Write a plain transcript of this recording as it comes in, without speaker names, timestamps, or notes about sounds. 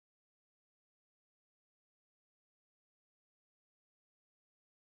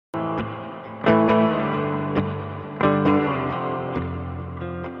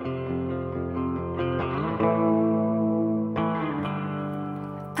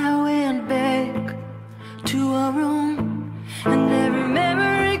to our room, and every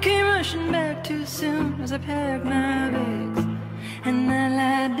memory came rushing back too soon as I packed my bags and I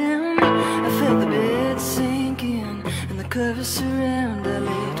lied down. I felt the bed sink in and the covers surround. I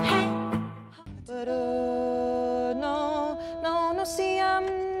lived, but no, see, I'm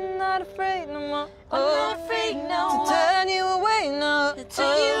not afraid no more. I'm not afraid no more to turn you away, no, to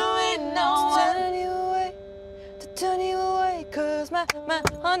turn you away, no, to turn you away, to turn you away, 'cause my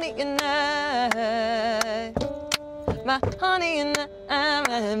honey and I, my honey and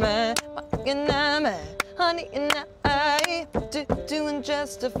I, my honey and I, doing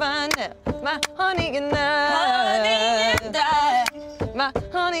just fine now. My honey and I, my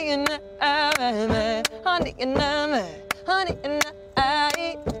honey and I, my honey and I, my honey and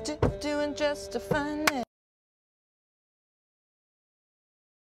I, doing just fine now.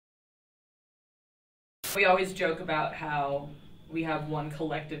 We always joke about how we have one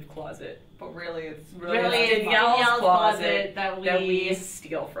collective closet, but really it's Danielle's closet that we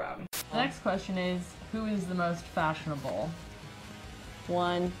steal from. The next question is, who is the most fashionable?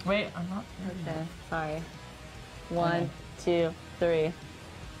 One. Wait, I'm not. Okay, sorry. 1, 2, 3.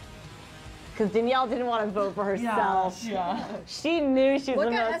 Because Danielle didn't want to vote for herself. Yeah. She knew she was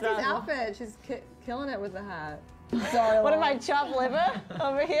the most Look at Essie's fashionable. outfit. She's killing it with the hat. What am I, chopped liver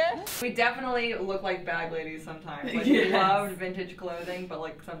over here? We definitely look like bag ladies sometimes. Like we loved vintage clothing, but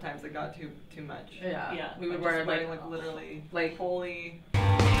like sometimes it got too much. Yeah. We would wear like literally like holy.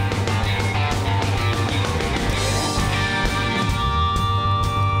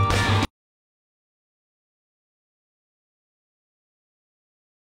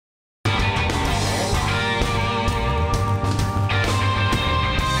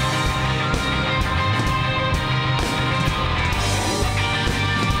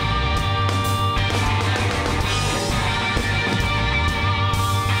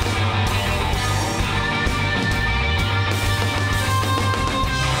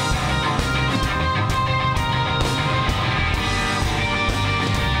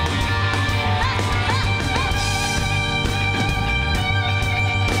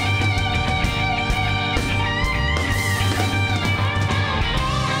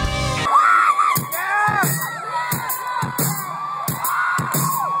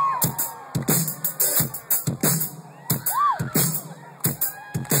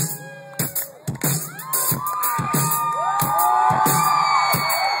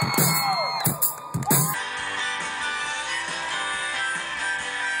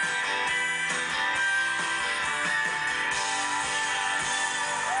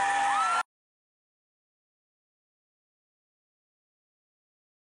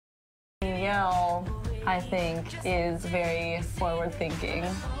 Danielle, I think, is very forward-thinking.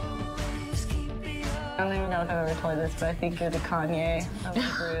 I don't even know if I've ever told this, but I think you're the Kanye of the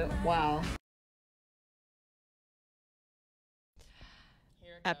group. Wow.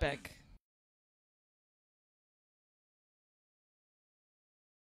 Epic.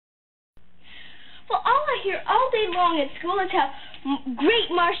 Well, all I hear all day long at school is how great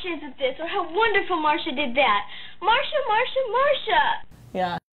Marsha is at this, or how wonderful Marsha did that. Marsha, Marsha, Marsha!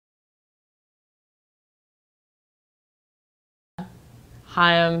 Yeah.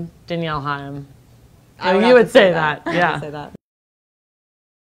 Haim, Danielle Haim. I you would say that. I Yeah. would say that.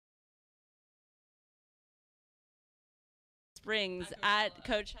 Springs at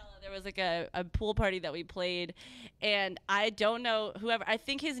Coachella, there was like a pool party that we played, and I don't know whoever, I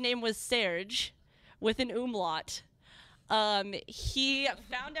think his name was Serge with an umlaut. He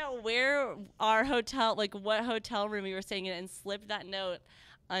found out where our hotel, like what hotel room we were staying in, and slipped that note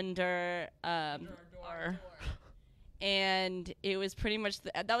under our door. And it was pretty much,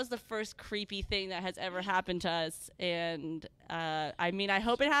 that was the first creepy thing that has ever happened to us. And I mean, I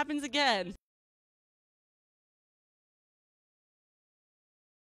hope it happens again.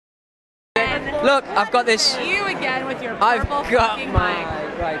 Look, I've got this. You again with your I've purple got fucking my mic.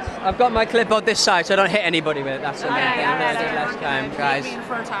 right. I've got my clipboard this side, so I don't hit anybody with it. That's the main thing. I'm gonna do last time, guys. Being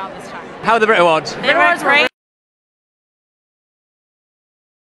fertile this time. How are the Brit Awards? Brit Awards were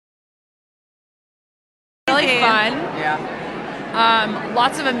really fun. Yeah.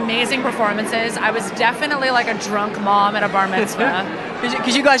 Lots of amazing performances. I was definitely like a drunk mom at a bar mitzvah.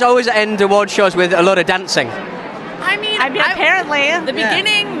 Because you guys always end award shows with a lot of dancing. I mean, apparently. The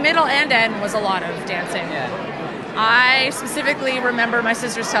beginning, middle, and end was a lot of dancing. Yeah. I specifically remember my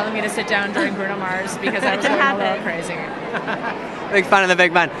sisters telling me to sit down during Bruno Mars because I was going a little crazy. Big fan of the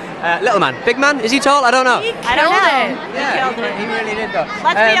big man. Little man. Big man? Is he tall? I don't know. I don't know. Yeah, he really did though.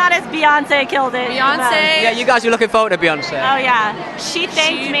 Let's be honest, Beyonce killed it. Beyonce. Yeah, you guys are looking forward to Beyonce. Oh yeah, she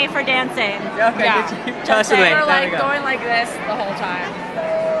thanked me for dancing. Okay, Yeah. did you? They Personally. were There we like go. going like this the whole time.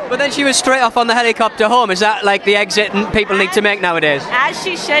 But then she was straight off on the helicopter home. Is that like the exit people need to make nowadays? As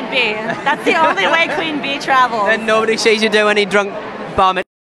she should be. That's the only way Queen Bee travels. Then nobody sees you do any drunk bar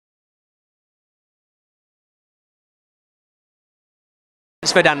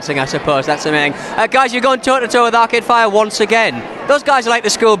It's for dancing, I suppose. That's the main thing. Guys, you're going toe-to-toe with Arcade Fire once again. Those guys are like the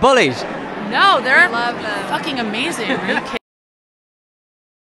school bullies. No, they're fucking amazing. Are you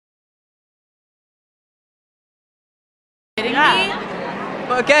kidding me?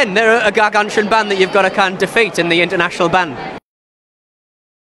 But again, they're a gargantuan band that you've got to kind of defeat in the international band.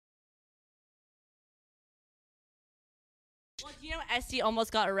 Well, you know, Esty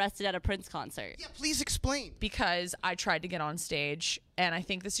almost got arrested at a Prince concert. Yeah, please explain. Because I tried to get on stage, and I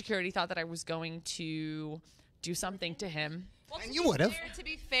think the security thought that I was going to do something to him. Well, and you would have. To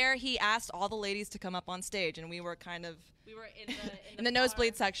be fair, he asked all the ladies to come up on stage, and we were kind of in the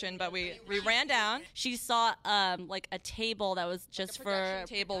nosebleed section, but we ran down. She saw like a table that was just for A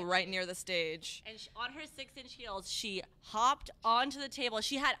table right near the stage. and on her 6-inch heels, she hopped onto the table.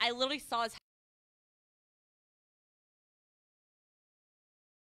 I literally saw his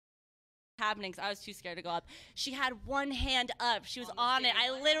happening, so I was too scared to go up. She had one hand up. She was on it.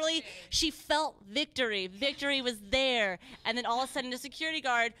 She felt victory. Victory was there. And then all of a sudden, a security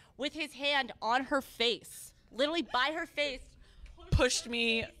guard with his hand on her face, literally by her face, pushed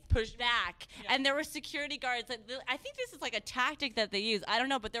back. Yeah. And there were security guards. I think this is like a tactic that they use. I don't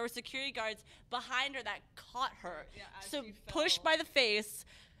know, but there were security guards behind her that caught her. Yeah, so pushed by the face,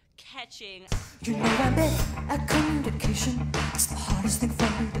 catching. You know I bet at communication it's the hardest thing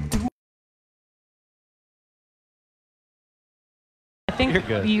for me to do. I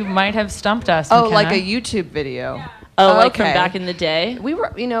think you might have stumped us. Oh, McKenna. like a YouTube video. Yeah. Oh, like okay. from back in the day? We were,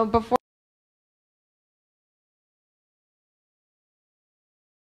 before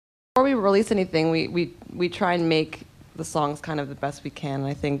we release anything, we try and make the songs kind of the best we can. And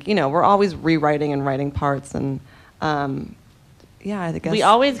I think, we're always rewriting and writing parts. And, yeah, I guess. We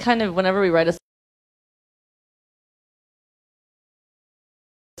always kind of, whenever we write a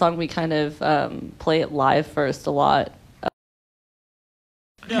song, we kind of play it live first a lot.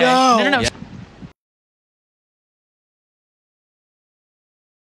 Okay. No. Yeah.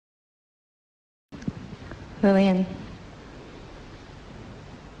 Lillian.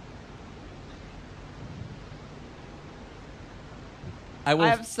 I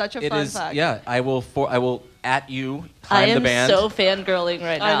have such a fun fact. Yeah, I will at you. I the am band. so fangirling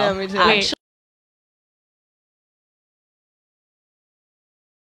right now. I know, me too.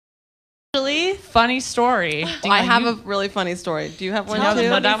 Actually, funny story. I have a really funny story. Do you have one too?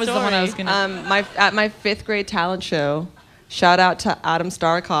 No, that was the one I was gonna. At my 5th grade talent show, shout out to Adam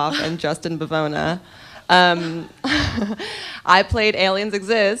Starkoff and Justin Bavona. I played Aliens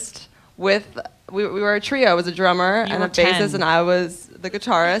Exist with. We were a trio. I was a drummer and a bassist, and I was the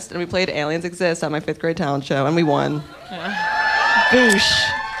guitarist, and we played Aliens Exist at my 5th grade talent show, and we won. Yeah. Boosh.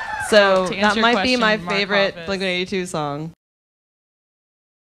 So that might be my favorite Blink-182 song.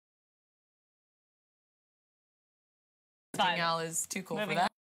 Danielle is too cool for that.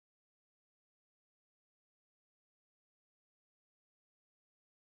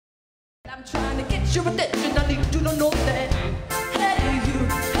 I'm trying to get your attention. I need you to know that. Hey you,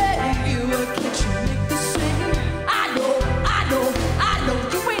 can't you make this swing? I know,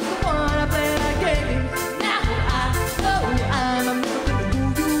 you ain't the one I play that game. Now I'm never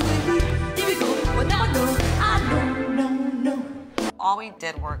gonna do you away. Here we go, but now I know. All we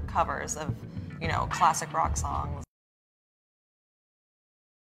did were covers of, classic rock songs.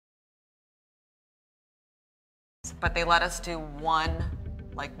 But they let us do one,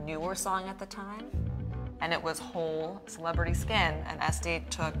 newer song at the time, and it was Whole, Celebrity Skin, and SD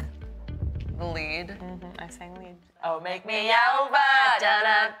took the lead. I sang lead. Oh, make me over,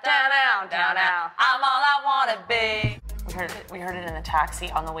 da-da-da-da-da-da, I'm all I wanna be. We heard it in the taxi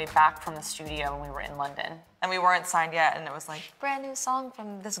on the way back from the studio when we were in London. And we weren't signed yet, and it was like, brand new song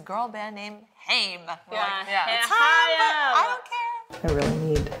from this girl band named Haim. Yeah, it's Haim, but I don't care. I really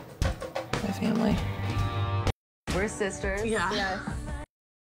need my family. We're sisters. Yeah. Yes.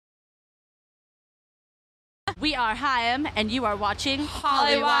 We are Haim, and you are watching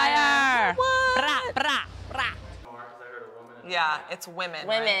Hollywire. What? Brah, brah, brah. Yeah, it's women.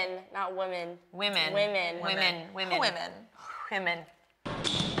 Women, right? not women. Women. Women. Women. Women. Women. Women.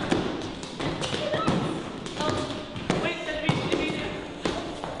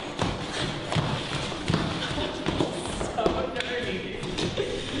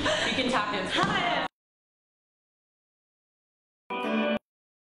 You can tap his. Hi.